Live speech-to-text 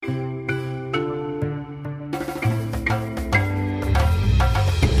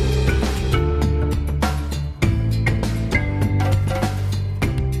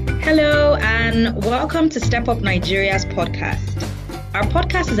everyone. Welcome to Step Up Nigeria's podcast. Our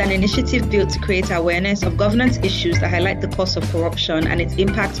podcast is an initiative built to create awareness of governance issues that highlight the cost of corruption and its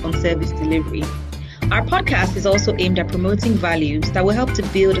impact on service delivery. Our podcast is also aimed at promoting values that will help to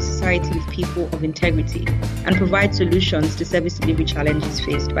build a society with people of integrity and provide solutions to service delivery challenges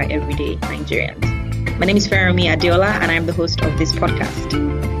faced by everyday Nigerians. My name is Feranmi Adeola, and I'm the host of this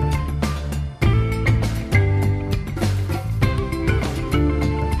podcast.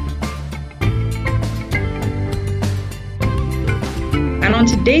 On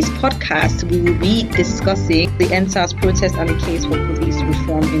today's podcast, we will be discussing the EndSARS protest and the case for police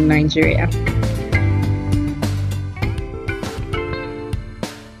reform in Nigeria.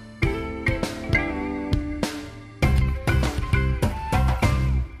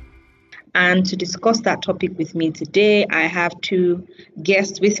 And to discuss that topic with me today, I have two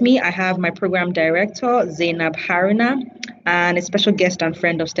guests with me. I have my program director, Zainab Haruna, and a special guest and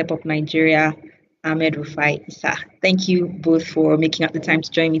friend of Step Up Nigeria, Ahmed Rufai Issa. Thank you both for making up the time to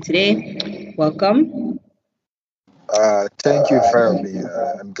join me today. Welcome. Thank you for having me.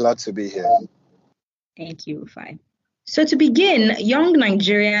 I'm glad to be here. Thank you, Rufai. So to begin, young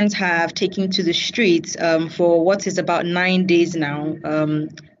Nigerians have taken to the streets for what is about 9 days now,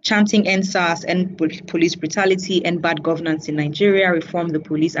 chanting EndSARS, end police brutality, end bad governance in Nigeria, reform the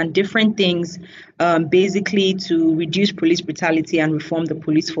police, and different things, basically to reduce police brutality and reform the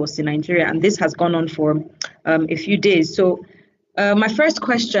police force in Nigeria. And this has gone on for a few days. So my first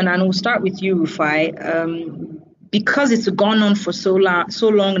question, and we'll start with you, Rufai, because it's gone on for so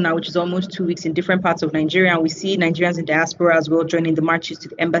long now, which is almost 2 weeks in different parts of Nigeria, and we see Nigerians in diaspora as well joining the marches to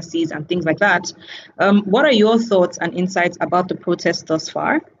the embassies and things like that. What are your thoughts and insights about the protest thus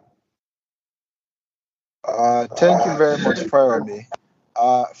far? Thank you very much for having me.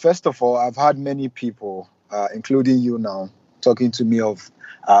 First of all, I've had many people, including you now, talking to me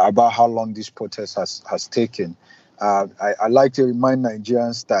about how long this protest has taken. I like to remind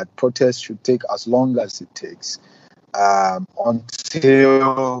Nigerians that protests should take as long as it takes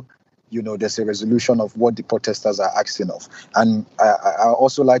until there's a resolution of what the protesters are asking of. And I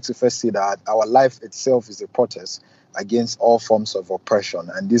also like to first say that our life itself is a protest against all forms of oppression,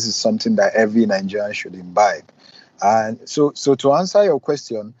 and this is something that every Nigerian should imbibe. And so to answer your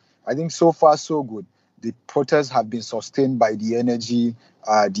question, I think so far so good. The protests have been sustained by the energy,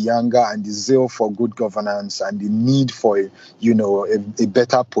 the anger, and the zeal for good governance, and the need for a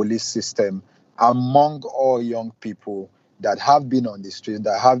better police system among all young people that have been on the street,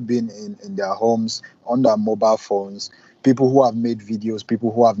 that have been in their homes, on their mobile phones, people who have made videos,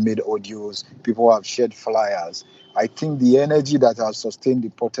 people who have made audios, people who have shared flyers. I think the energy that has sustained the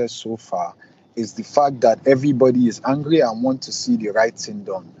protest so far is the fact that everybody is angry and want to see the right thing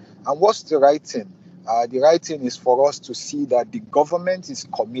done. And what's the right thing? The right thing is for us to see that the government is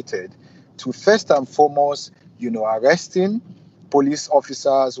committed to, first and foremost, arresting police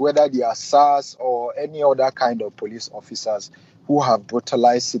officers, whether they are SARS or any other kind of police officers who have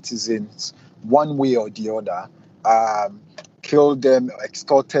brutalized citizens one way or the other, killed them,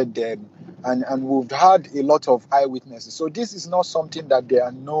 extorted them, and we've had a lot of eyewitnesses. So this is not something that there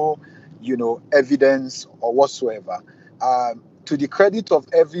are no, evidence or whatsoever. To the credit of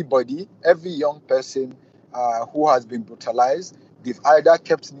everybody, every young person who has been brutalized, they've either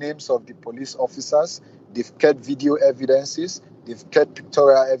kept names of the police officers, they've kept video evidences, they've kept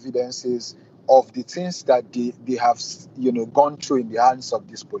pictorial evidences of the things that they have, gone through in the hands of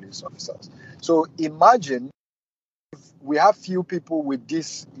these police officers. So imagine if we have few people with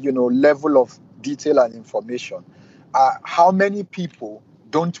this, level of detail and information. How many people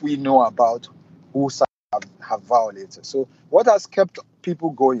don't we know about who have violated? So what has kept people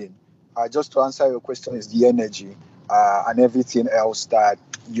going, just to answer your question, is the energy and everything else that,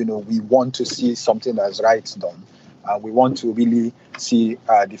 we want to see something that's right done. We want to really see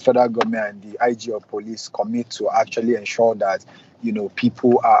the federal government and the IG of police commit to actually ensure that,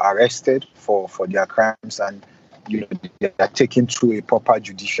 people are arrested for their crimes and, they are taken through a proper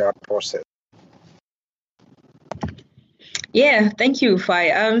judicial process. Yeah, thank you,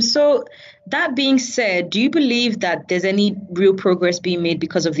 Rufai. So that being said, do you believe that there's any real progress being made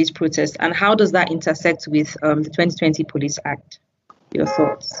because of these protests? And how does that intersect with the 2020 Police Act? Your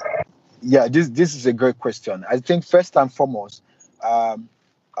thoughts? Yeah, this is a great question. I think first and foremost,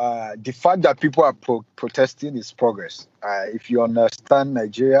 the fact that people are protesting is progress. If you understand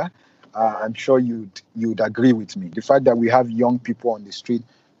Nigeria, I'm sure you'd agree with me. The fact that we have young people on the street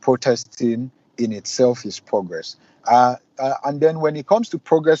protesting in itself is progress. And then when it comes to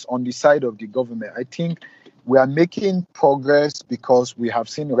progress on the side of the government, I think we are making progress because we have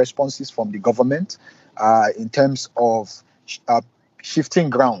seen responses from the government in terms of shifting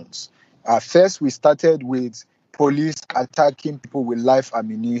grounds. First, we started with police attacking people with live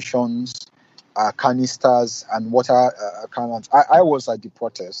ammunitions, canisters, and water cannons. I was at the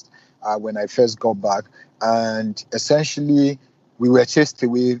protest when I first got back, and essentially we were chased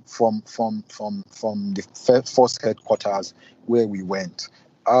away from the force headquarters where we went.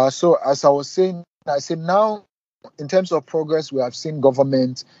 So as I was saying, I said now, in terms of progress, we have seen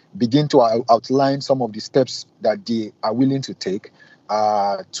government begin to outline some of the steps that they are willing to take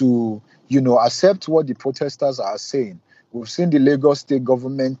to, accept what the protesters are saying. We've seen the Lagos state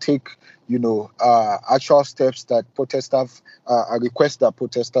government take, actual steps that protesters, a request that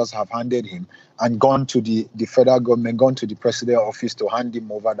protesters have handed him, and gone to the federal government, gone to the president's office to hand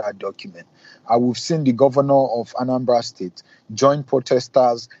him over that document. We've seen the governor of Anambra State join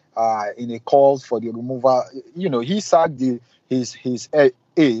protesters in a call for the removal. He sacked his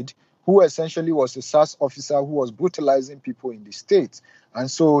aide, who essentially was a SAS officer who was brutalizing people in the state. And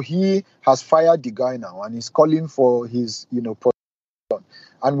so he has fired the guy now, and he's calling for his, protection.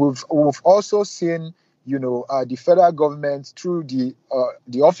 And we've also seen, the federal government through the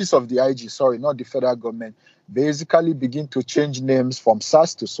office of the IG, not the federal government, basically begin to change names from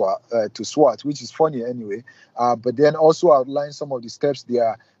SAS to SWAT, which is funny anyway, but then also outline some of the steps they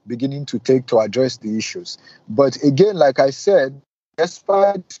are beginning to take to address the issues. But again, like I said,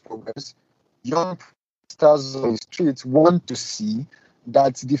 despite this progress, young stars on the streets want to see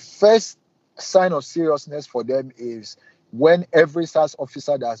that the first sign of seriousness for them is when every SAS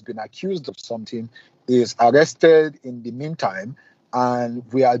officer that has been accused of something is arrested in the meantime, and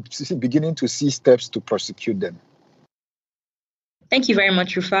we are beginning to see steps to prosecute them. Thank you very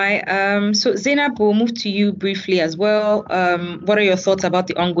much, Rufai. So Zainab, we'll move to you briefly as well. What are your thoughts about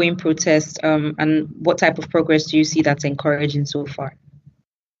the ongoing protest, and what type of progress do you see that's encouraging so far?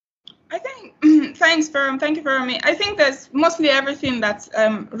 I think, thanks, Verum. Thank you very much. I think there's mostly everything that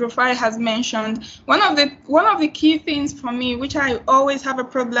Rufai has mentioned. One of the key things for me, which I always have a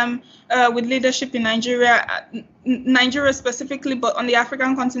problem with leadership in Nigeria specifically, but on the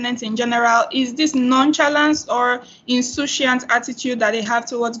African continent in general, is this nonchalance or insouciant attitude that they have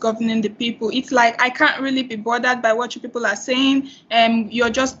towards governing the people. It's like, I can't really be bothered by what you people are saying, you're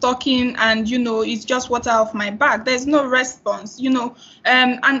just talking, and it's just water off my back. There's no response,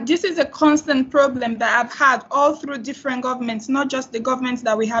 and this is a constant problem that I've had all through different governments, not just the governments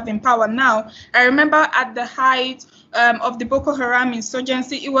that we have in power now. I remember at the height of the Boko Haram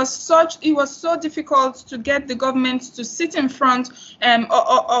insurgency, it was so difficult to get the government to sit in front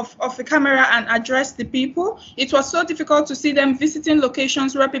of the camera and address the people. It was so difficult to see them visiting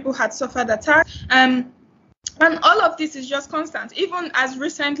locations where people had suffered attacks. And all of this is just constant. Even as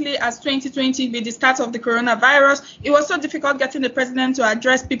recently as 2020, with the start of the coronavirus, it was so difficult getting the president to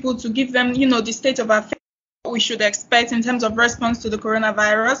address people, to give them, the state of affairs we should expect in terms of response to the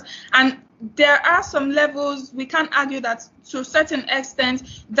coronavirus. And there are some levels, we can't argue that to a certain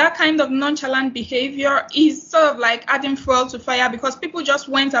extent, that kind of nonchalant behavior is sort of like adding fuel to fire, because people just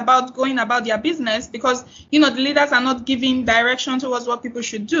going about their business because, the leaders are not giving direction towards what people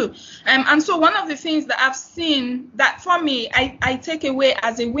should do. And so one of the things that I've seen that for me, I take away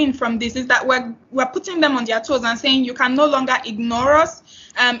as a win from this is that we're putting them on their toes and saying, you can no longer ignore us.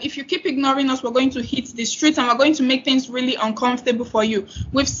 If you keep ignoring us, we're going to hit the streets and we're going to make things really uncomfortable for you.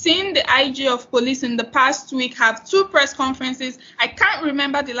 We've seen the IG of police in the past week have 2 press conferences. I can't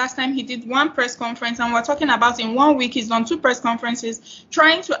remember the last time he did 1 press conference, and we're talking about in 1 week he's done 2 press conferences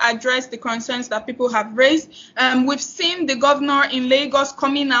trying to address the concerns that people have raised. We've seen the governor in Lagos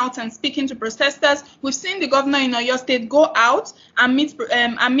coming out and speaking to protesters. We've seen the governor in Oyo State go out and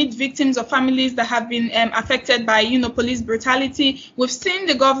meet victims or families that have been affected by police brutality. We've seen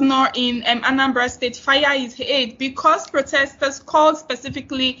the governor in Anambra State fire his aide because protesters called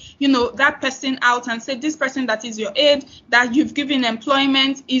specifically, that person out and said, this person that is your aide, that you've given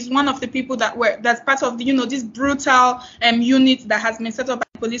employment, is one of the people that's part of the, this brutal unit that has been set up by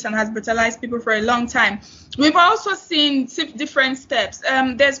the police and has brutalized people for a long time. We've also seen different steps.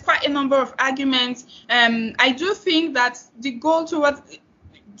 There's quite a number of arguments. I do think that the goal towards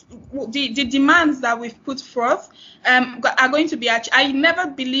the demands that we've put forth are going to be achieved. I never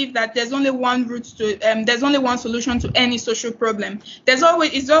believe that there's only one route to there's only one solution to any social problem. It's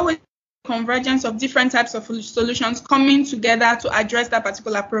always convergence of different types of solutions coming together to address that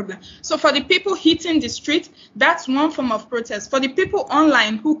particular problem. So for the people hitting the street, that's one form of protest. For the people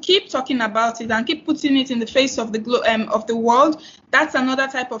online who keep talking about it and keep putting it in the face of the world, that's another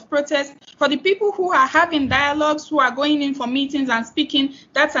type of protest. For the people who are having dialogues, who are going in for meetings and speaking,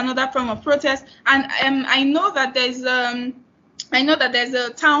 that's another form of protest. And I know that there's I know that there's a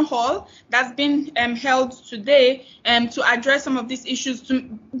town hall that's been held today to address some of these issues, to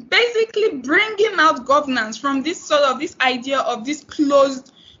basically bringing out governance from this idea of this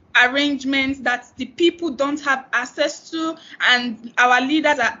closed arrangements that the people don't have access to, and our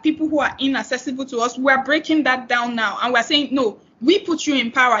leaders are people who are inaccessible to us. We're breaking that down now, and we're saying, no, we put you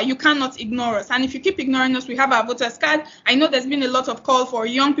in power. You cannot ignore us. And if you keep ignoring us, we have our voters card. I know there's been a lot of call for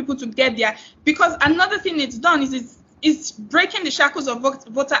young people to get there, because another thing it's done is breaking the shackles of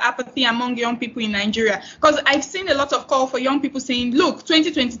voter apathy among young people in Nigeria. Because I've seen a lot of call for young people saying, look,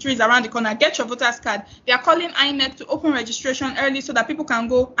 2023 is around the corner, get your voter's card. They are calling INEC to open registration early so that people can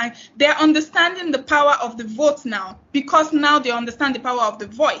go, and they're understanding the power of the vote now, because now they understand the power of the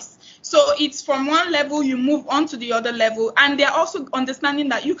voice. So it's from one level, you move on to the other level, and they're also understanding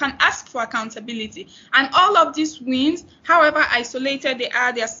that you can ask for accountability. And all of these wins, however isolated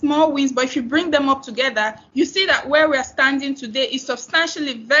they're small wins, but if you bring them up together, you see that where we're standing today is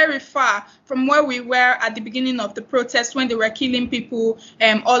substantially very far from where we were at the beginning of the protest, when they were killing people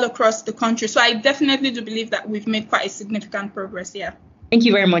all across the country. So I definitely do believe that we've made quite a significant progress here. Thank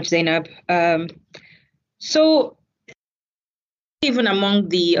you very much, Zainab. So even among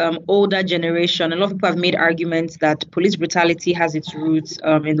the older generation, a lot of people have made arguments that police brutality has its roots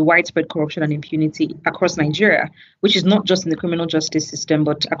in the widespread corruption and impunity across Nigeria, which is not just in the criminal justice system,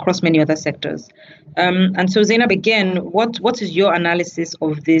 but across many other sectors. And so, Zainab, again, what is your analysis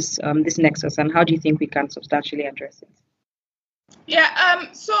of this nexus, and how do you think we can substantially address it? Yeah.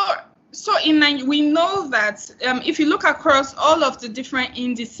 So we know that if you look across all of the different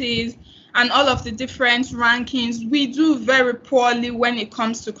indices and all of the different rankings, we do very poorly when it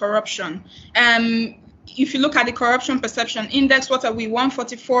comes to corruption. If you look at the Corruption Perception Index, what are we,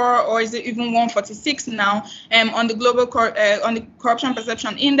 144, or is it even 146 now on the global on the Corruption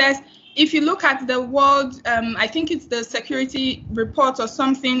Perception Index? If you look at the world, I think it's the Security Report or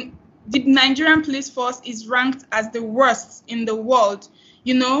something, the Nigerian police force is ranked as the worst in the world.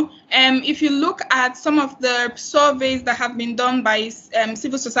 You know, if you look at some of the surveys that have been done by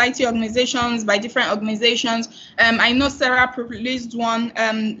civil society organizations, by different organizations, I know Sarah released one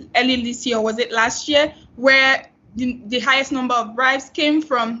early this year, was it last year, where the highest number of bribes came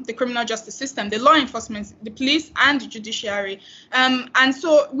from the criminal justice system, the law enforcement, the police, and the judiciary. And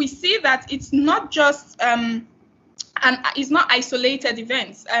so we see that it's not just and it's not isolated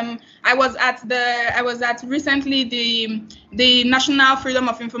events. I was at recently the National Freedom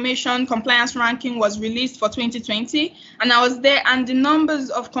of Information Compliance Ranking was released for 2020, and I was there, and the numbers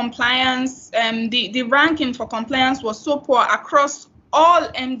of compliance, the ranking for compliance was so poor across all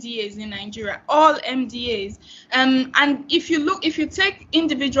MDAs in Nigeria, all MDAs. And if you take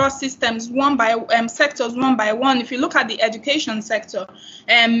individual systems sectors one by one, if you look at the education sector,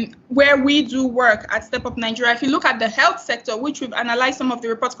 where we do work at Step Up Nigeria, if you look at the health sector, which we've analyzed some of the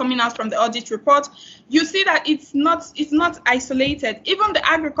reports coming out from the audit report, you see that it's not isolated. Even the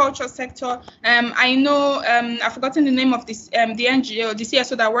agriculture sector, I know I've forgotten the name of this the NGO, the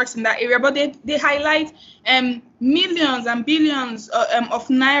CSO that works in that area, but they highlight millions and billions of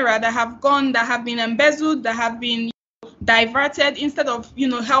naira that have been embezzled, that have been diverted, instead of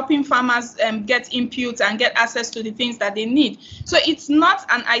helping farmers get inputs and get access to the things that they need. So it's not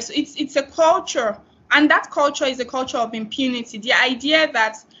an it's a culture, and that culture is a culture of impunity. The idea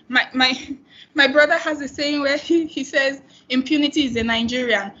that my brother has a saying where he says impunity is a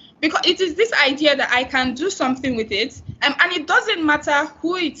Nigerian, because it is this idea that I can do something with it, and it doesn't matter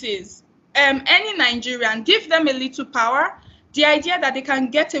who it is. Any Nigerian, give them a little power. The idea that they can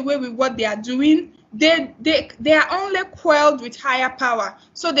get away with what they are doing, they are only quelled with higher power.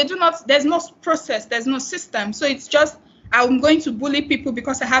 So there's no process, there's no system. So it's just, I'm going to bully people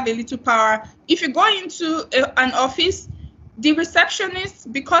because I have a little power. If you go into an office, the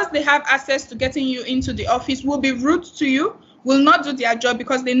receptionists, because they have access to getting you into the office, will be rude to you, will not do their job,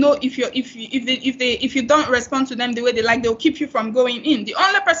 because they know if you don't respond to them the way they like, they'll keep you from going in. The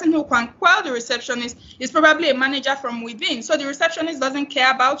only person who can quell the receptionist is probably a manager from within. So the receptionist doesn't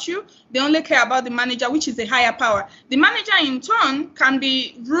care about you. They only care about the manager, which is a higher power. The manager in turn can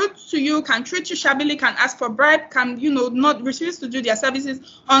be rude to you, can treat you shabbily, can ask for bribe, can not refuse to do their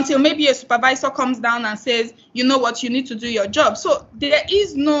services until maybe a supervisor comes down and says, you know what, you need to do your job. So there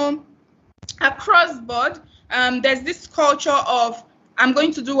is no across board. There's this culture of, I'm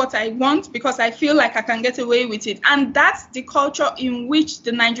going to do what I want because I feel like I can get away with it. And that's the culture in which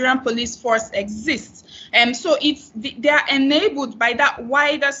the Nigerian police force exists. So they are enabled by that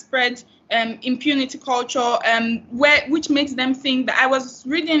wider spread impunity culture, which makes them think that, I was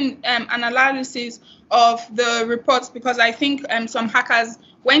reading an analysis of the reports, because I think some hackers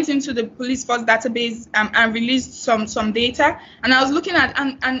went into the police force database and released some data. And I was looking at,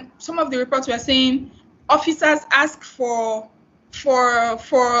 and some of the reports were saying officers ask for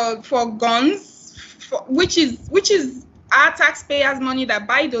guns, which is our taxpayers' money that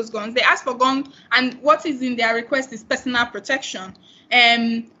buy those guns. They ask for guns, and what is in their request is personal protection.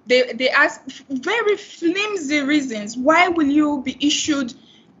 They ask very flimsy reasons. Why will you be issued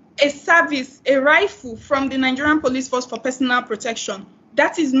a rifle from the Nigerian police force for personal protection?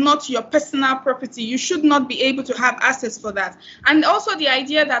 That is not your personal property. You should not be able to have access for that. And also the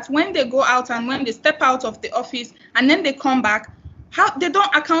idea that when they go out and when they step out of the office and then they come back, how they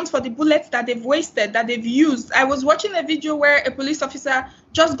don't account for the bullets that they've wasted, that they've used. I was watching a video where a police officer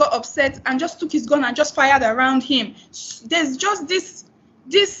just got upset and just took his gun and just fired around him. There's just this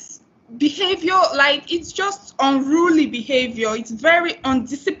behavior, like it's just unruly behavior. It's very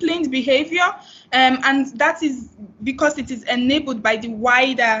undisciplined behavior, and that is because it is enabled by the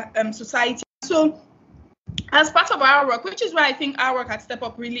wider society. So as part of our work, which is why I think our work at Step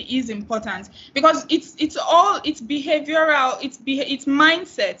Up really is important, because it's behavioral, it's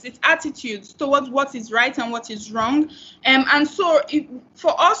mindsets, it's attitudes towards what is right and what is wrong. And so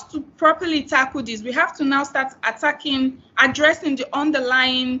for us to properly tackle this, we have to now start addressing the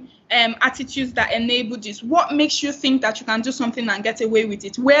underlying attitudes that enable this. What makes you think that you can do something and get away with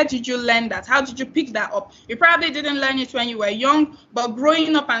it? Where did you learn that? How did you pick that up? You probably didn't learn it when you were young, but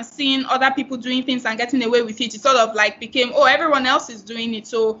growing up and seeing other people doing things and getting away with it, it sort of like became, oh, everyone else is doing it,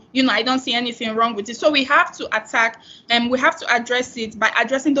 so I don't see anything wrong with it. So we have to attack and we have to address it by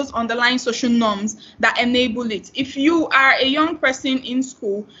addressing those underlying social norms that enable it. If you are a young person in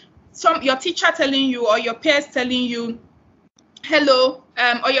school, your teacher telling you or your peers telling you hello,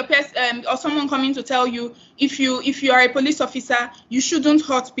 or your peers, or someone coming to tell you, if you are a police officer, you shouldn't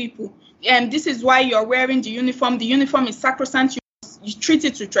hurt people. This is why you're wearing the uniform. The uniform is sacrosanct. You treat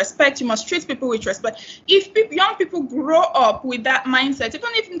it with respect. You must treat people with respect. If young people grow up with that mindset, even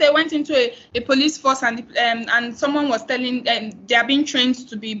if they went into a police force and someone was telling them they are being trained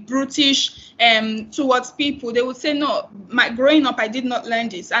to be brutish towards people, they would say, no, growing up, I did not learn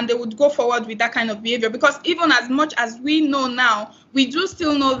this. And they would go forward with that kind of behavior. Because even as much as we know now, we do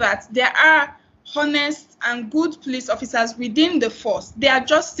still know that there are honest and good police officers within the force. They are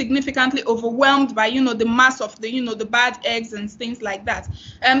just significantly overwhelmed by, the mass of the bad eggs and things like that.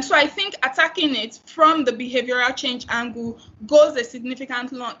 So I think attacking it from the behavioral change angle goes a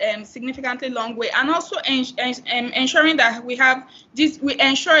significantly long way, and also ensuring that we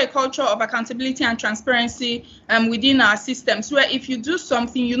ensure a culture of accountability and transparency within our systems, where if you do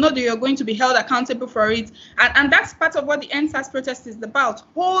something, you know that you're going to be held accountable for it, and that's part of what the EndSARS protest is about: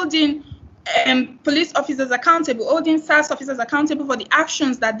 holding police officers accountable, holding SARS officers accountable for the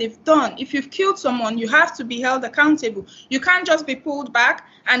actions that they've done. If you've killed someone, you have to be held accountable. You can't just be pulled back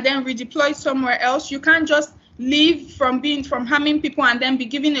and then redeployed somewhere else. You can't just leave from harming people and then be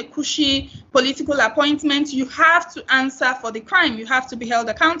given a cushy political appointment. You have to answer for the crime. You have to be held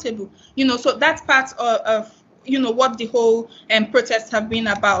accountable. So that's part of what the whole protests have been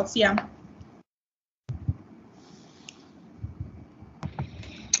about. Yeah.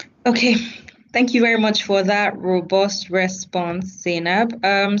 Okay, thank you very much for that robust response, Zainab.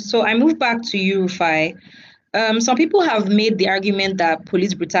 So I move back to you, Rufai. Some people have made the argument that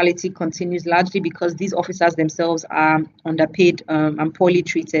police brutality continues largely because these officers themselves are underpaid and poorly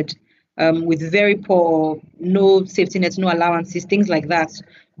treated, with very poor, no safety nets, no allowances, things like that.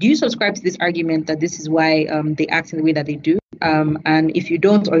 Do you subscribe to this argument that this is why they act in the way that they do? And if you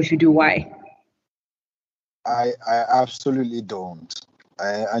don't, or if you do, why? I absolutely don't.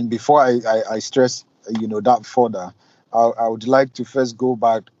 And before I stress, that further, I would like to first go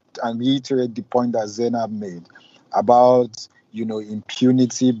back and reiterate the point that Zainab made about,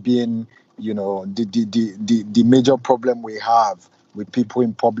 impunity being, the major problem we have with people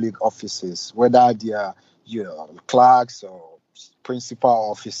in public offices, whether they are, clerks or principal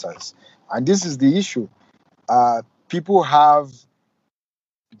officers. And this is the issue. People have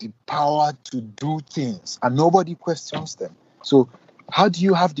the power to do things and nobody questions them. So how do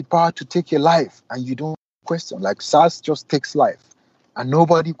you have the power to take a life and you don't question? Like SARS just takes life and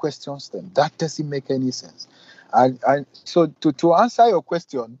nobody questions them. That doesn't make any sense. And so to answer your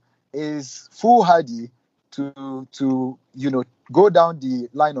question is foolhardy to go down the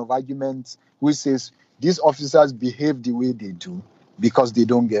line of argument which says these officers behave the way they do because they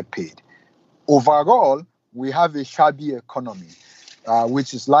don't get paid. Overall, we have a shabby economy,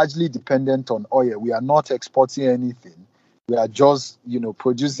 which is largely dependent on oil. We are not exporting anything. We are just,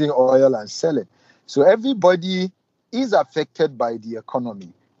 producing oil and selling. So everybody is affected by the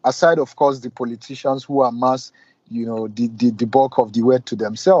economy, aside, of course, the politicians who amass, the bulk of the weight to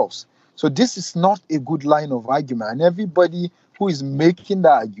themselves. So this is not a good line of argument, and everybody who is making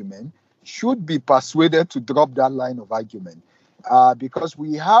that argument should be persuaded to drop that line of argument, because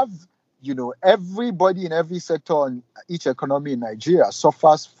we have, everybody in every sector in each economy in Nigeria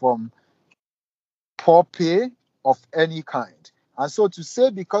suffers from poor pay of any kind. And so to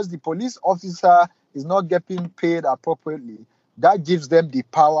say because the police officer is not getting paid appropriately, that gives them the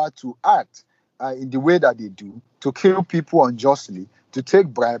power to act in the way that they do, to kill people unjustly, to take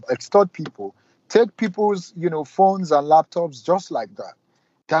bribe, extort people, take people's, phones and laptops just like that.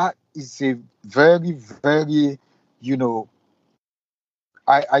 That is a very, very,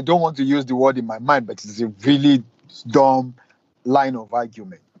 I don't want to use the word in my mind, but it's a really dumb line of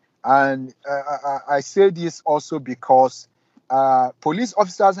argument. And I say this also because police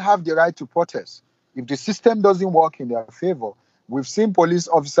officers have the right to protest. If the system doesn't work in their favor, we've seen police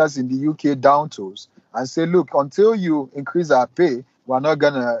officers in the UK down tools and say, look, until you increase our pay, we're not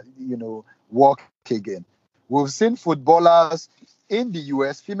going to, work again. We've seen footballers in the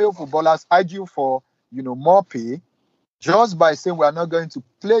US, female footballers argue for, more pay just by saying we're not going to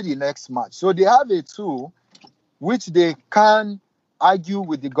play the next match. So they have a tool which they can argue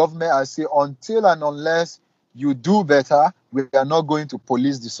with the government and say, until and unless you do better, we are not going to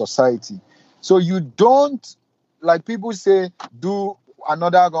police the society. So you don't, like people say, do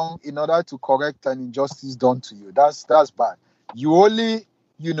another wrong in order to correct an injustice done to you. That's bad. You only,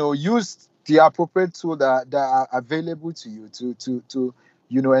 use the appropriate tool that are available to you to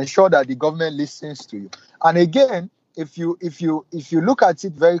ensure that the government listens to you. And again, if you look at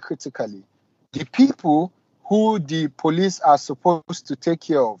it very critically, the people who the police are supposed to take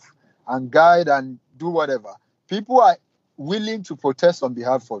care of and guide and do whatever, people are willing to protest on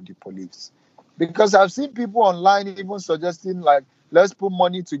behalf of the police. Because I've seen people online even suggesting, like, let's put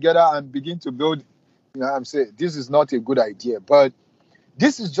money together and begin to build. I'm saying this is not a good idea, but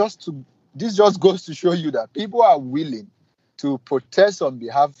this just goes to show you that people are willing to protest on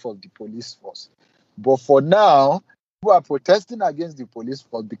behalf of the police force. But for now, people are protesting against the police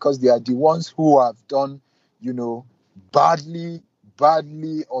force because they are the ones who have done, badly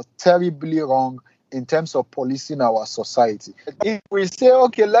or terribly wrong in terms of policing our society. If we say,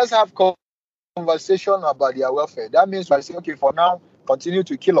 okay, let's have conversation about their welfare, that means I say, okay, for now, continue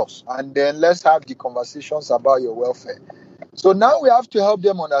to kill us, and then let's have the conversations about your welfare. So now we have to help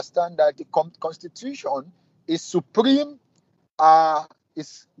them understand that the Constitution is supreme,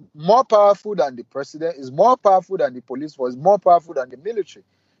 is more powerful than the president, is more powerful than the police force, more powerful than the military,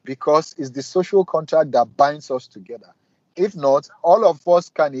 because it's the social contract that binds us together. If not, all of us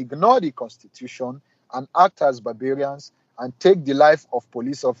can ignore the Constitution and act as barbarians and take the life of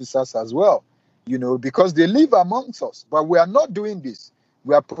police officers as well, because they live amongst us. But we are not doing this.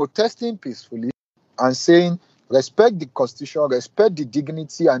 We are protesting peacefully and saying, respect the Constitution, respect the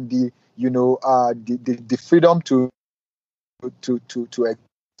dignity and the freedom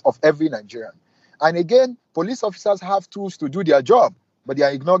of every Nigerian. And again, police officers have tools to do their job, but they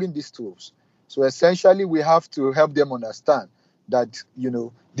are ignoring these tools. So essentially, we have to help them understand that,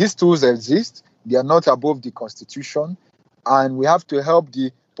 these tools exist. They are not above the Constitution. And we have to help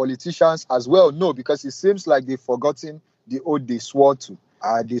the politicians as well know, because it seems like they've forgotten the oath they swore to.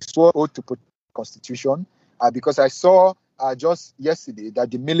 They swore oath to protect the Constitution, because I saw just yesterday that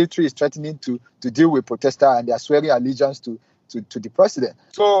the military is threatening to deal with protesters, and they are swearing allegiance to the president.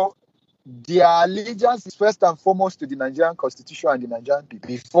 So their allegiance is first and foremost to the Nigerian Constitution and the Nigerian people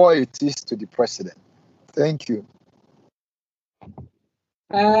before it is to the president. Thank you.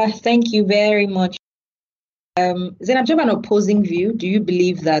 Thank you very much. Zainab, do you have an opposing view? Do you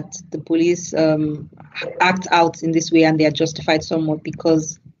believe that the police act out in this way and they are justified somewhat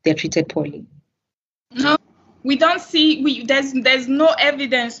because they're treated poorly? No, we don't see. There's no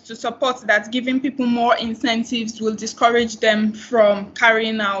evidence to support that giving people more incentives will discourage them from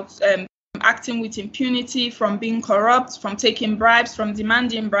carrying out acting with impunity, from being corrupt, from taking bribes, from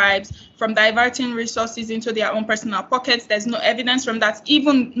demanding bribes, from diverting resources into their own personal pockets. There's no evidence from that,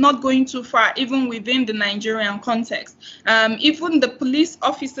 even not going too far, even within the Nigerian context. Even the police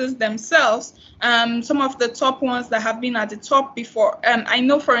officers themselves, some of the top ones that have been at the top before, I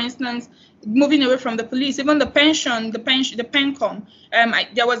know, for instance, moving away from the police, even the PENCOM.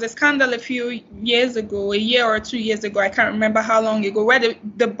 There was a scandal a year or 2 years ago, I can't remember how long ago, where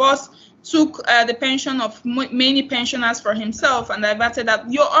the boss took the pension of many pensioners for himself and diverted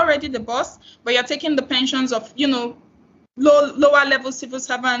that. You're already the boss, but you're taking the pensions of, lower level civil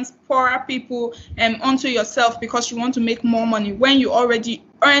servants, poorer people onto yourself because you want to make more money when you already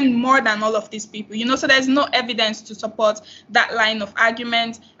earn more than all of these people, so there's no evidence to support that line of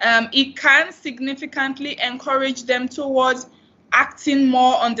argument. It can significantly encourage them towards acting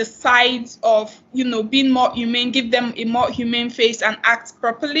more on the side of, being more humane, give them a more humane face and act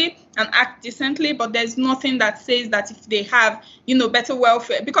properly and act decently. But there's nothing that says that if they have, better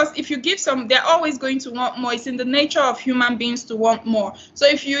welfare, because if you give some, they're always going to want more. It's in the nature of human beings to want more. So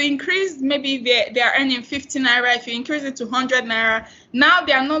if you increase, maybe they're earning 50 naira, if you increase it to 100 naira, now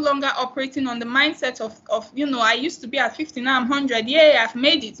they are no longer operating on the mindset of I used to be at 50, now I'm 100. Yeah, I've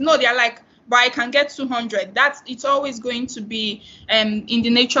made it. No, they're like, but I can get 200. It's always going to be in the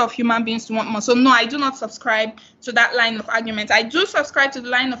nature of human beings to want more. So no, I do not subscribe to that line of argument. I do subscribe to the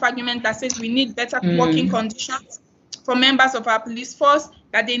line of argument that says we need better working conditions for members of our police force,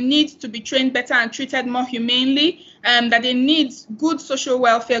 that they need to be trained better and treated more humanely, that they need good social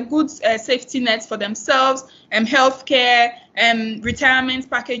welfare, good safety nets for themselves, healthcare, retirement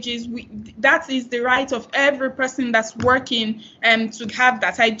packages. That is the right of every person that's working to have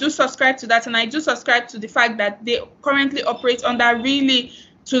that. I do subscribe to that, and I do subscribe to the fact that they currently operate under really,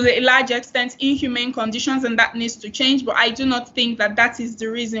 to a large extent, inhumane conditions, and that needs to change. But I do not think that is the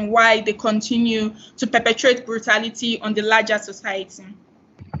reason why they continue to perpetrate brutality on the larger society.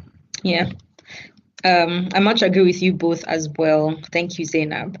 Yeah. I much agree with you both as well. Thank you,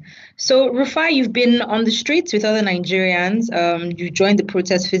 Zainab. So, Rufai, you've been on the streets with other Nigerians. You joined the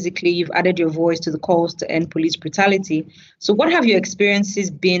protest physically. You've added your voice to the calls to end police brutality. So what have your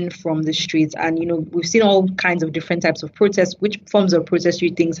experiences been from the streets? And, we've seen all kinds of different types of protests. Which forms of protest do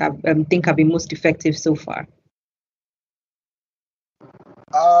you think have been most effective so far?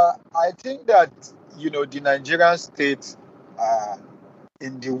 I think that, the Nigerian state,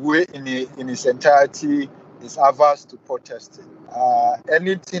 in its entirety, is averse to protesting.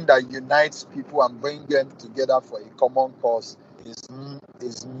 Anything that unites people and brings them together for a common cause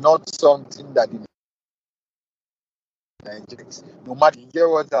is not something that the Nigerians, no matter, you get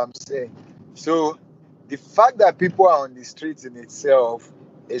what I'm saying. So the fact that people are on the streets in itself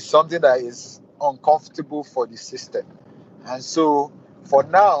is something that is uncomfortable for the system. And so for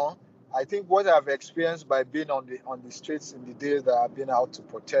now, I think what I've experienced by being on the streets in the days that I've been out to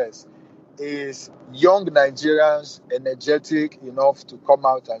protest is young Nigerians energetic enough to come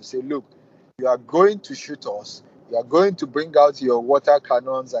out and say, look, you are going to shoot us. You are going to bring out your water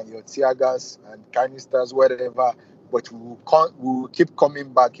cannons and your tear gas and canisters, whatever, but we will keep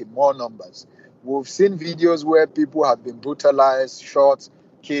coming back in more numbers. We've seen videos where people have been brutalized, shot,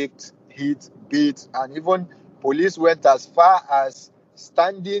 kicked, hit, beat, and even police went as far as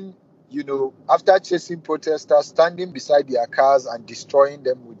standing, after chasing protesters, standing beside their cars and destroying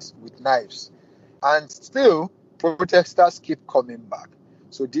them with knives. And still, protesters keep coming back.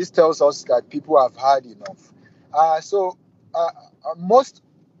 So this tells us that people have had enough.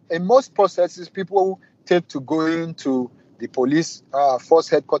 In most processes, people take to going to the police force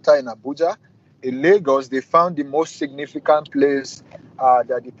headquarters in Abuja. In Lagos, they found the most significant place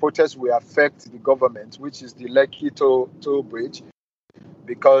that the protests will affect the government, which is the Lekki toll bridge,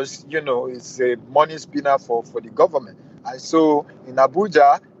 because, it's a money spinner for the government. And so in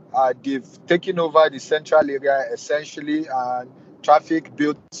Abuja, they've taken over the central area essentially, and traffic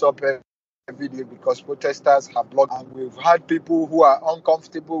builds up every day because protesters have blocked. And we've had people who are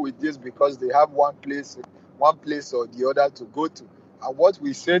uncomfortable with this because they have one place or the other to go to. And what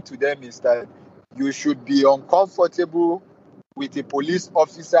we say to them is that you should be uncomfortable with a police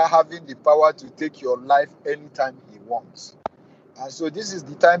officer having the power to take your life anytime he wants. And so this is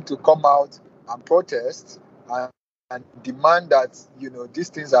the time to come out and protest and demand that, these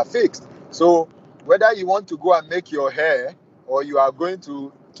things are fixed. So whether you want to go and make your hair or you are going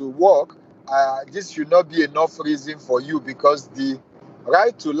to work, this should not be enough reason for you, because the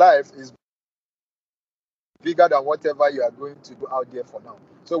right to life is bigger than whatever you are going to do out there for now.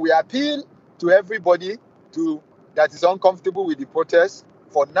 So we appeal to everybody that is uncomfortable with the protest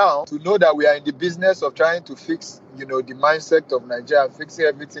for now to know that we are in the business of trying to fix, the mindset of Nigeria, fixing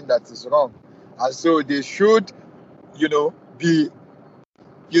everything that is wrong. And so they should,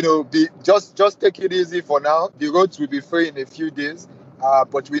 just take it easy for now. The roads will be free in a few days,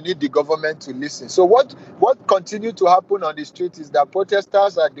 but we need the government to listen. So what continues to happen on the street is that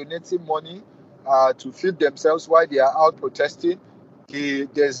protesters are donating money to feed themselves while they are out protesting. They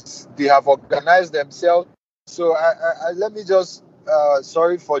have organized themselves. So let me just,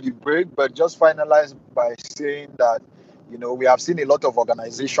 sorry for the break, but just finalize by saying that, we have seen a lot of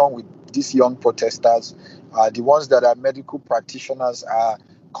organization with these young protesters. The ones that are medical practitioners are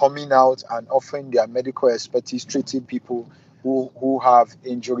coming out and offering their medical expertise, treating people who have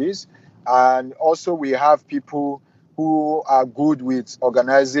injuries. And also we have people who are good with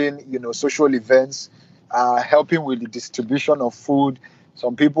organizing, social events, helping with the distribution of food.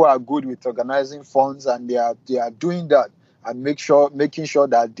 Some people are good with organizing funds, and they are doing that and making sure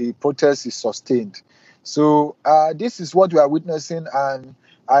that the protest is sustained. So this is what we are witnessing, and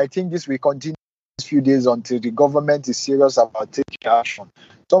I think this will continue a few days until the government is serious about taking action.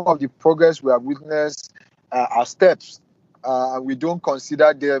 Some of the progress we have witnessed are steps. We don't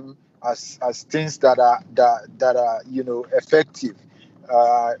consider them as things that are effective.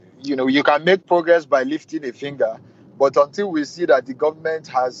 You can make progress by lifting a finger, but until we see that the government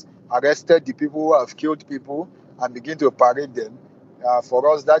has arrested the people who have killed people and begin to parade them,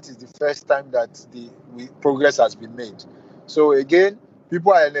 for us, that is the first time that progress has been made. So again,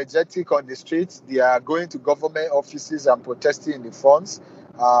 people are energetic on the streets. They are going to government offices and protesting in the fronts.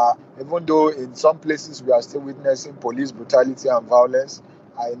 Even though in some places we are still witnessing police brutality and violence,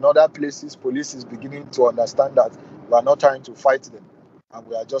 in other places, police is beginning to understand that we are not trying to fight them, and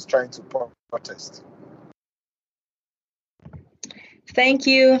we are just trying to protest. Thank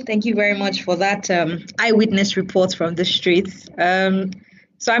you. Thank you very much for that eyewitness report from the streets.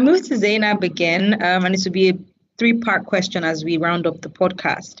 So I moved to Zainab again, and this will be a three-part question as we round up the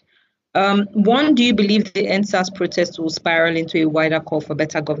podcast. One, do you believe the EndSARS protest will spiral into a wider call for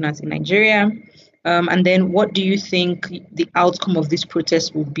better governance in Nigeria? And then what do you think the outcome of this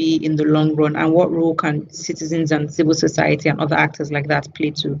protest will be in the long run, and what role can citizens and civil society and other actors like that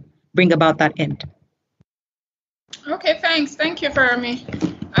play to bring about that end? Okay, thanks. Thank you, Fermi.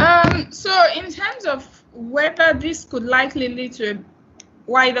 So in terms of whether this could likely lead to a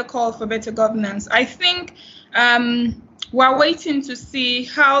wider call for better governance, I think we're waiting to see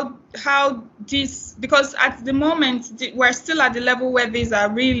how this, because at the moment we're still at the level where these are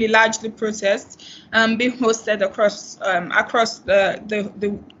really largely protests being hosted across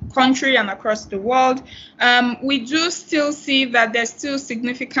the country and across the world. We do still see that there's still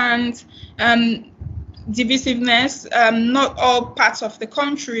significant divisiveness. Not all parts of the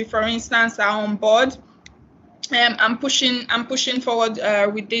country, for instance, are on board. I'm pushing forward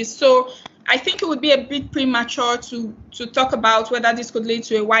with this. So I think it would be a bit premature to talk about whether this could lead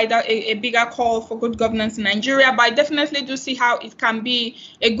to a bigger call for good governance in Nigeria, but I definitely do see how it can be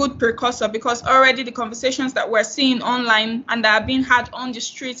a good precursor, because already the conversations that we're seeing online and that are being had on the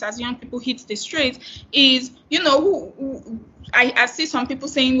streets as young people hit the streets is, I see some people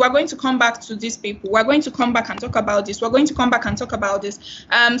saying, we're going to come back to these people. We're going to come back and talk about this. We're going to come back and talk about this.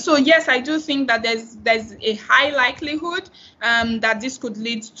 So yes, I do think that there's a high likelihood that this could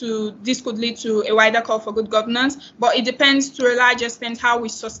lead to a wider call for good governance. But it depends to a large extent how we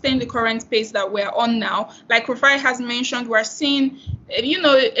sustain the current pace that we're on now. Like Rufai has mentioned, we're seeing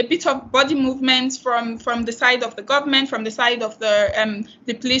a bit of body movement from the side of the government, from the side of the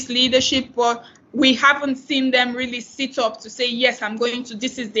police leadership, but we haven't seen them really sit up to say, yes,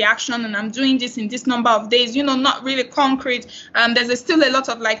 this is the action and I'm doing this in this number of days, not really concrete. There's still a lot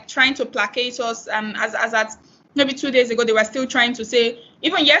of trying to placate us, as at maybe 2 days ago, they were still trying to say,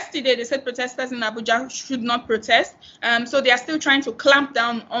 even yesterday, they said protesters in Abuja should not protest. So they are still trying to clamp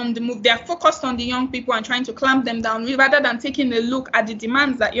down on the move. They are focused on the young people and trying to clamp them down rather than taking a look at the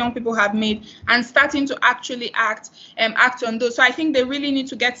demands that young people have made and starting to actually act on those. So I think they really need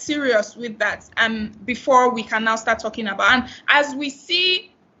to get serious with that before we can now start talking about. And as we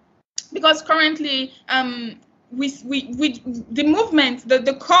see, because currently the movement,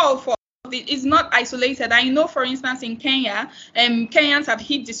 the call for is not isolated. I know, for instance, in Kenya, Kenyans have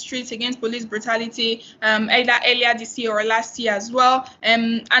hit the streets against police brutality either earlier this year or last year as well.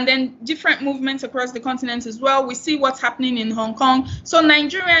 And then different movements across the continent as well. We see what's happening in Hong Kong. So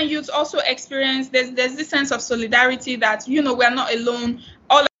Nigerian youths also experience, there's this sense of solidarity that, we're not alone.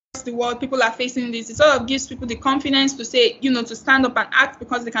 All the world, people are facing this. It sort of gives people the confidence to say, to stand up and act,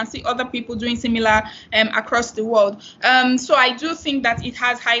 because they can see other people doing similar across the world. So I do think that it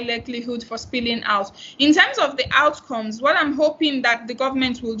has high likelihood for spilling out. In terms of the outcomes, what I'm hoping that the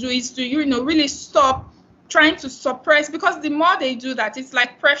government will do is to, really stop trying to suppress, because the more they do that, it's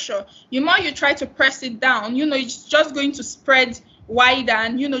like pressure. The more you try to press it down, it's just going to spread wider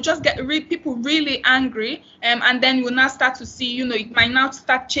and just get people really angry, and then we'll now start to see it might now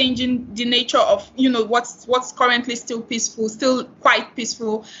start changing the nature of what's currently still quite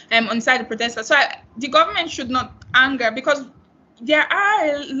peaceful inside the protesters. So the government should not anger, because there are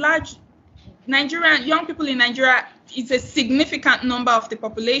a large young people in Nigeria is a significant number of the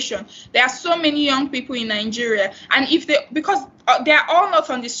population. There are so many young people in Nigeria, and because they are all not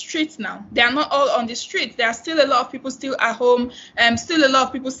on the streets now. They are not all on the streets. There are still a lot of people still at home, still a lot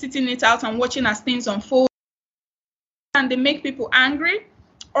of people sitting it out and watching as things unfold, and they make people angry.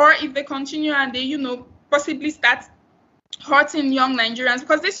 Or if they continue and they, possibly start hurting young Nigerians,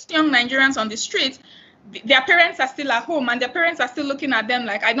 because these young Nigerians on the street, their parents are still at home and their parents are still looking at them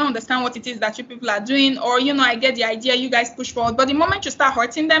like, I don't understand what it is that you people are doing, or, I get the idea, you guys push forward. But the moment you start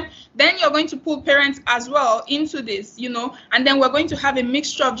hurting them, then you're going to pull parents as well into this, and then we're going to have a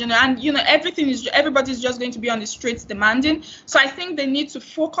mixture of, and, everybody's just going to be on the streets demanding. So I think they need to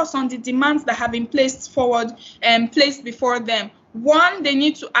focus on the demands that have been placed forward and placed before them. One, they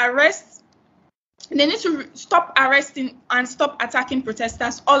need to stop arresting and stop attacking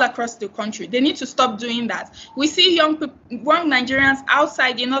protesters all across the country. They need to stop doing that. We see young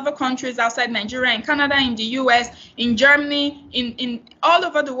Nigerians in other countries outside Nigeria, in Canada, in the US, in Germany, in all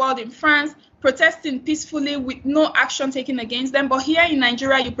over the world, in France, protesting peacefully with no action taken against them. But here in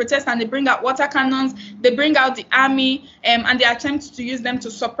Nigeria, you protest and they bring out water cannons, they bring out the army, and they attempt to use them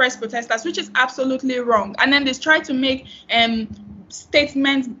to suppress protesters, which is absolutely wrong. And then they try to make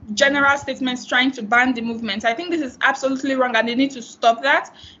general statements trying to ban the movement. I think this is absolutely wrong, and they need to stop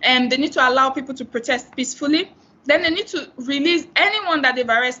that. They need to allow people to protest peacefully. Then they need to release anyone that they've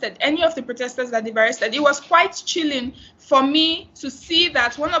arrested, any of the protesters that they've arrested. It was quite chilling for me to see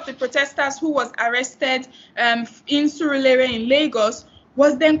that one of the protesters who was arrested in Surulere in Lagos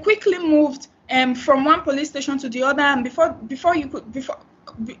was then quickly moved from one police station to the other, and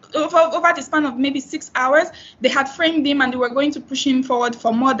over the span of maybe 6 hours, they had framed him and they were going to push him forward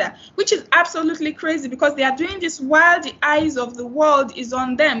for murder, which is absolutely crazy because they are doing this while the eyes of the world is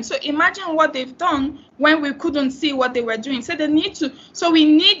on them. So imagine what they've done when we couldn't see what they were doing. So we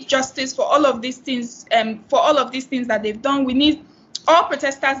need justice for all of these things, that they've done. We need all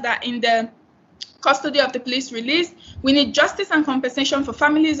protesters that are in the custody of the police released. We need justice and compensation for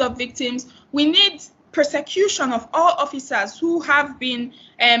families of victims. We need persecution of all officers who have been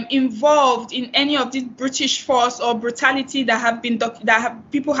involved in any of this British force or brutality that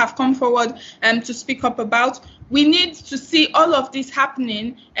people have come forward to speak up about. We need to see all of this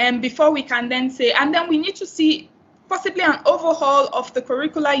happening before we can then say, and then we need to see possibly an overhaul of the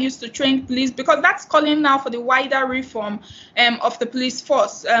curricula used to train police, because that's calling now for the wider reform of the police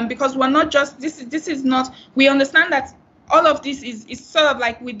force, because we're not just, this is not, we understand that all of this is sort of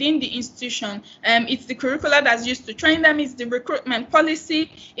like within the institution. It's the curricula that's used to train them, it's the recruitment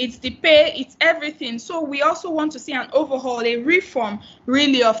policy, it's the pay, it's everything. So we also want to see an overhaul, a reform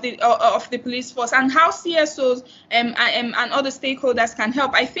really of the police force, and how CSOs and other stakeholders can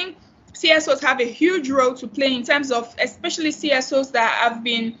help. I think CSOs have a huge role to play in terms of, especially CSOs that have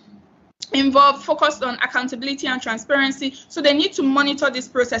been involved, focused on accountability and transparency. So they need to monitor this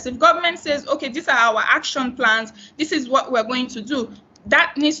process. If government says, okay, these are our action plans, this is what we're going to do,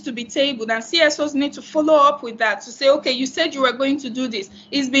 that needs to be tabled, and CSOs need to follow up with that to say, okay, you said you were going to do this.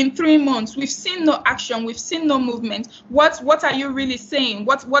 It's been 3 months. We've seen no action. We've seen no movement. What are you really saying?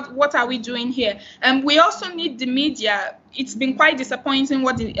 What are we doing here? And we also need the media. It's been quite disappointing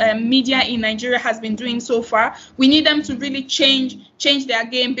what the media in Nigeria has been doing so far. We need them to really change their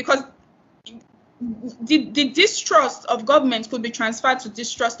game, because the distrust of government could be transferred to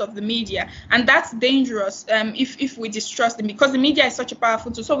distrust of the media, and that's dangerous if we distrust them, because the media is such a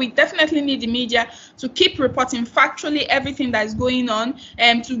powerful tool. So we definitely need the media to keep reporting factually everything that is going on,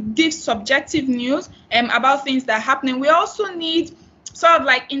 and to give subjective news about things that are happening. We also need sort of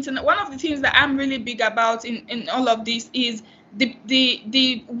like internet. One of the things that I'm really big about in all of this is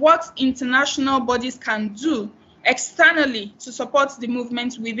the what international bodies can do externally to support the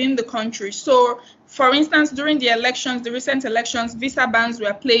movement within the country. So, for instance, during the recent elections, visa bans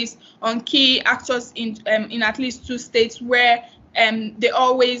were placed on key actors in at least 2 states where there's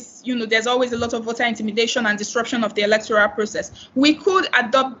always a lot of voter intimidation and disruption of the electoral process. We could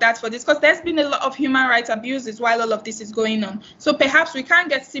adopt that for this, because there's been a lot of human rights abuses while all of this is going on. So perhaps we can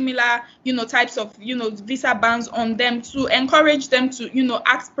get similar, types of, visa bans on them to encourage them to,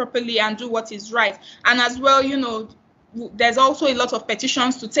 act properly and do what is right. And as well, there's also a lot of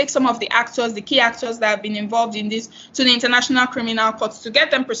petitions to take some of the key actors that have been involved in this, to the International Criminal Court to get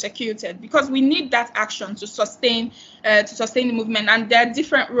them prosecuted, because we need that action to sustain the movement. And there are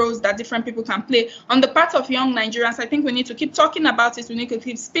different roles that different people can play. On the part of young Nigerians, I think we need to keep talking about it. We need to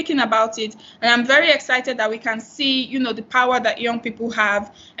keep speaking about it. And I'm very excited that we can see, the power that young people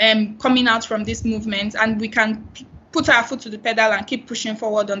have coming out from this movement, and we can put our foot to the pedal and keep pushing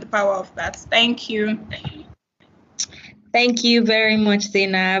forward on the power of that. Thank you. Thank you very much,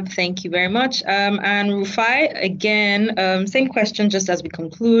 Zainab. Thank you very much. And Rufai, again, same question just as we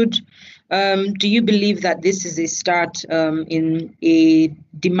conclude. Do you believe that this is a start in a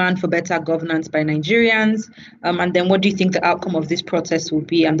demand for better governance by Nigerians? And then what do you think the outcome of this protest will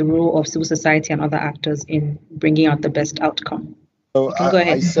be and the role of civil society and other actors in bringing out the best outcome? So You can go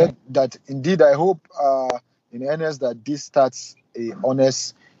ahead. I said that indeed I hope in earnest that this starts a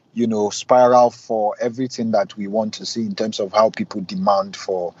honest, spiral for everything that we want to see in terms of how people demand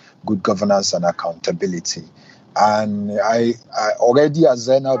for good governance and accountability. And I already, as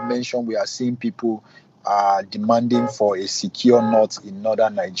Zainab mentioned, we are seeing people demanding for a secure north in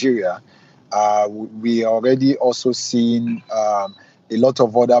northern Nigeria. We are already also seeing a lot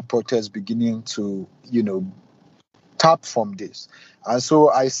of other protests beginning to, tap from this. And so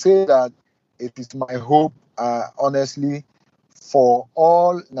I say that it is my hope, honestly, for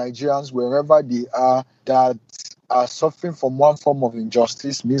all Nigerians, wherever they are, that are suffering from one form of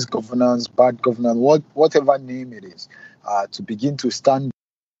injustice, misgovernance, bad governance, whatever name it is, to begin to stand,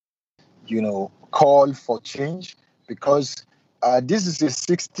 call for change, because this is a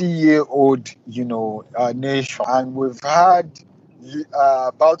 60-year-old, nation, and we've had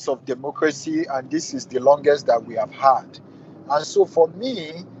bouts of democracy, and this is the longest that we have had. And so for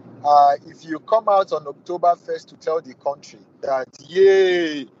me, if you come out on October 1st to tell the country that,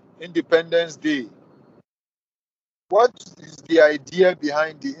 yay, Independence Day, what is the idea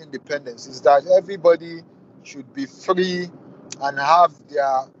behind the independence? Is that everybody should be free and have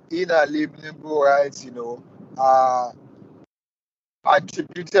their inalienable rights,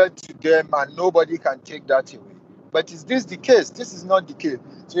 attributed to them, and nobody can take that away. But is this the case? This is not the case.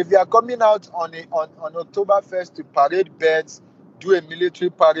 So if you are coming out on October 1st to parade beds, do a military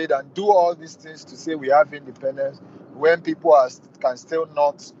parade, and do all these things to say we have independence, when people can still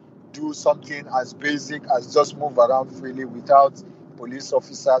not do something as basic as just move around freely without police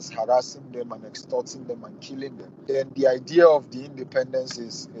officers harassing them and extorting them and killing them, then the idea of the independence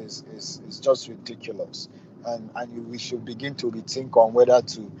is just ridiculous. And we should begin to rethink on whether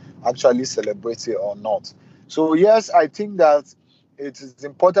to actually celebrate it or not. So yes, I think that it is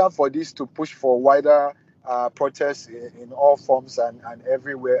important for this to push for wider protests in all forms and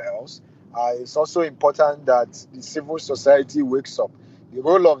everywhere else. It's also important that the civil society wakes up. The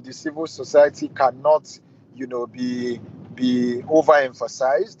role of the civil society cannot, be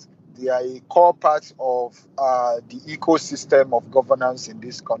overemphasized. They are a core part of the ecosystem of governance in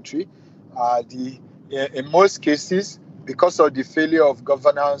this country. In most cases, because of the failure of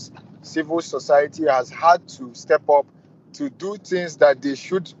governance, civil society has had to step up to do things that they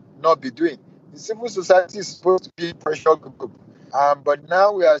should not be doing. The civil society is supposed to be a pressure group, but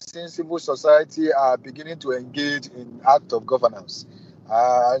now we are seeing civil society are beginning to engage in act of governance.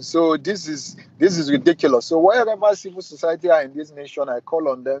 And so this is ridiculous. So wherever civil society are in this nation, I call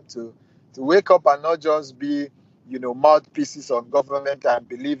on them to wake up and not just be, mouthpieces of government and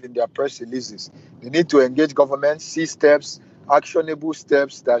believe in their press releases. They need to engage government, see steps, actionable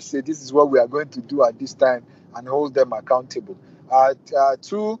steps that say this is what we are going to do at this time, and hold them accountable.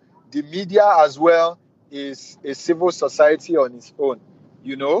 Two, the media as well is a civil society on its own,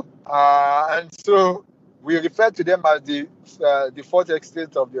 and so we refer to them as the fourth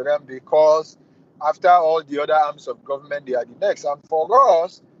estate of the realm, because after all the other arms of government, they are the next. And for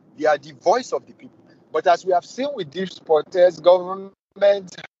us, they are the voice of the people. But as we have seen with these protests,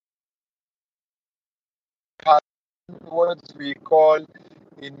 government has what we call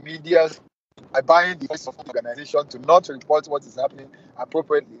in media by buying the voice of the organization to not report what is happening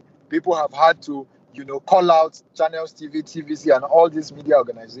appropriately. People have had to, call out channels, TV, TVC, and all these media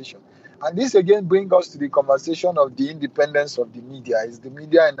organizations. And this again brings us to the conversation of the independence of the media. Is the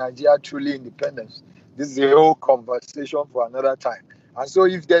media in Nigeria truly independent? This is a whole conversation for another time. And so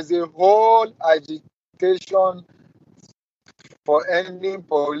if there's a whole agitation for ending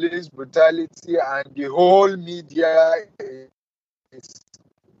police brutality and the whole media is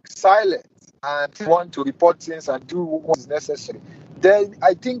silent and want to report things and do what is necessary, then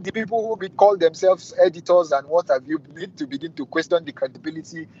I think the people who call themselves editors and what have you need to begin to question the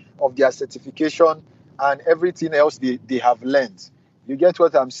credibility of their certification and everything else they have learned. You get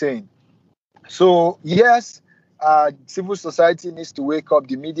what I'm saying? So yes, civil society needs to wake up,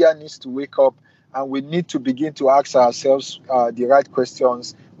 the media needs to wake up, and we need to begin to ask ourselves the right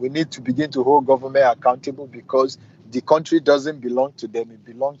questions. We need to begin to hold government accountable, because the country doesn't belong to them, it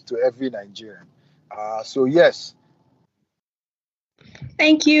belongs to every Nigerian. So yes.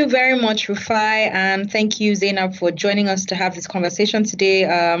 Thank you very much, Rufai, and thank you, Zainab, for joining us to have this conversation today.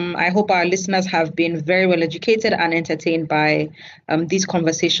 I hope our listeners have been very well educated and entertained by these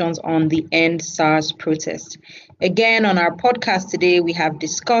conversations on the End SARS protest. Again, on our podcast today, we have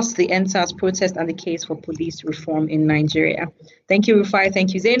discussed the EndSARS protest and the case for police reform in Nigeria. Thank you, Rufai.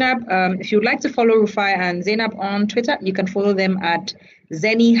 Thank you, Zainab. If you'd like to follow Rufai and Zainab on Twitter, you can follow them at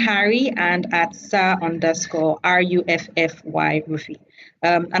Zeni Harry and at @Sir_RUFFY Rufi.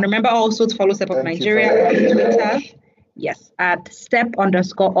 And remember also to follow Step Up Nigeria on Twitter. Yes, at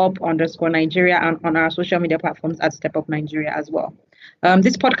step_up_Nigeria and on our social media platforms at Step Up Nigeria as well.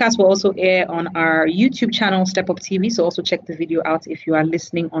 This podcast will also air on our YouTube channel, Step Up TV, so also check the video out if you are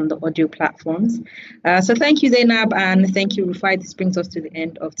listening on the audio platforms. So thank you, Zainab, and thank you, Rufai. This brings us to the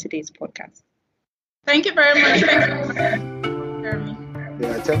end of today's podcast. Thank you very much. Thank you, Jeremy.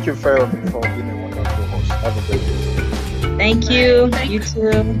 Yeah, thank you, Feromi, for being a wonderful host. Have a great day. Thank you. You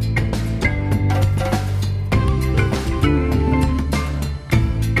too.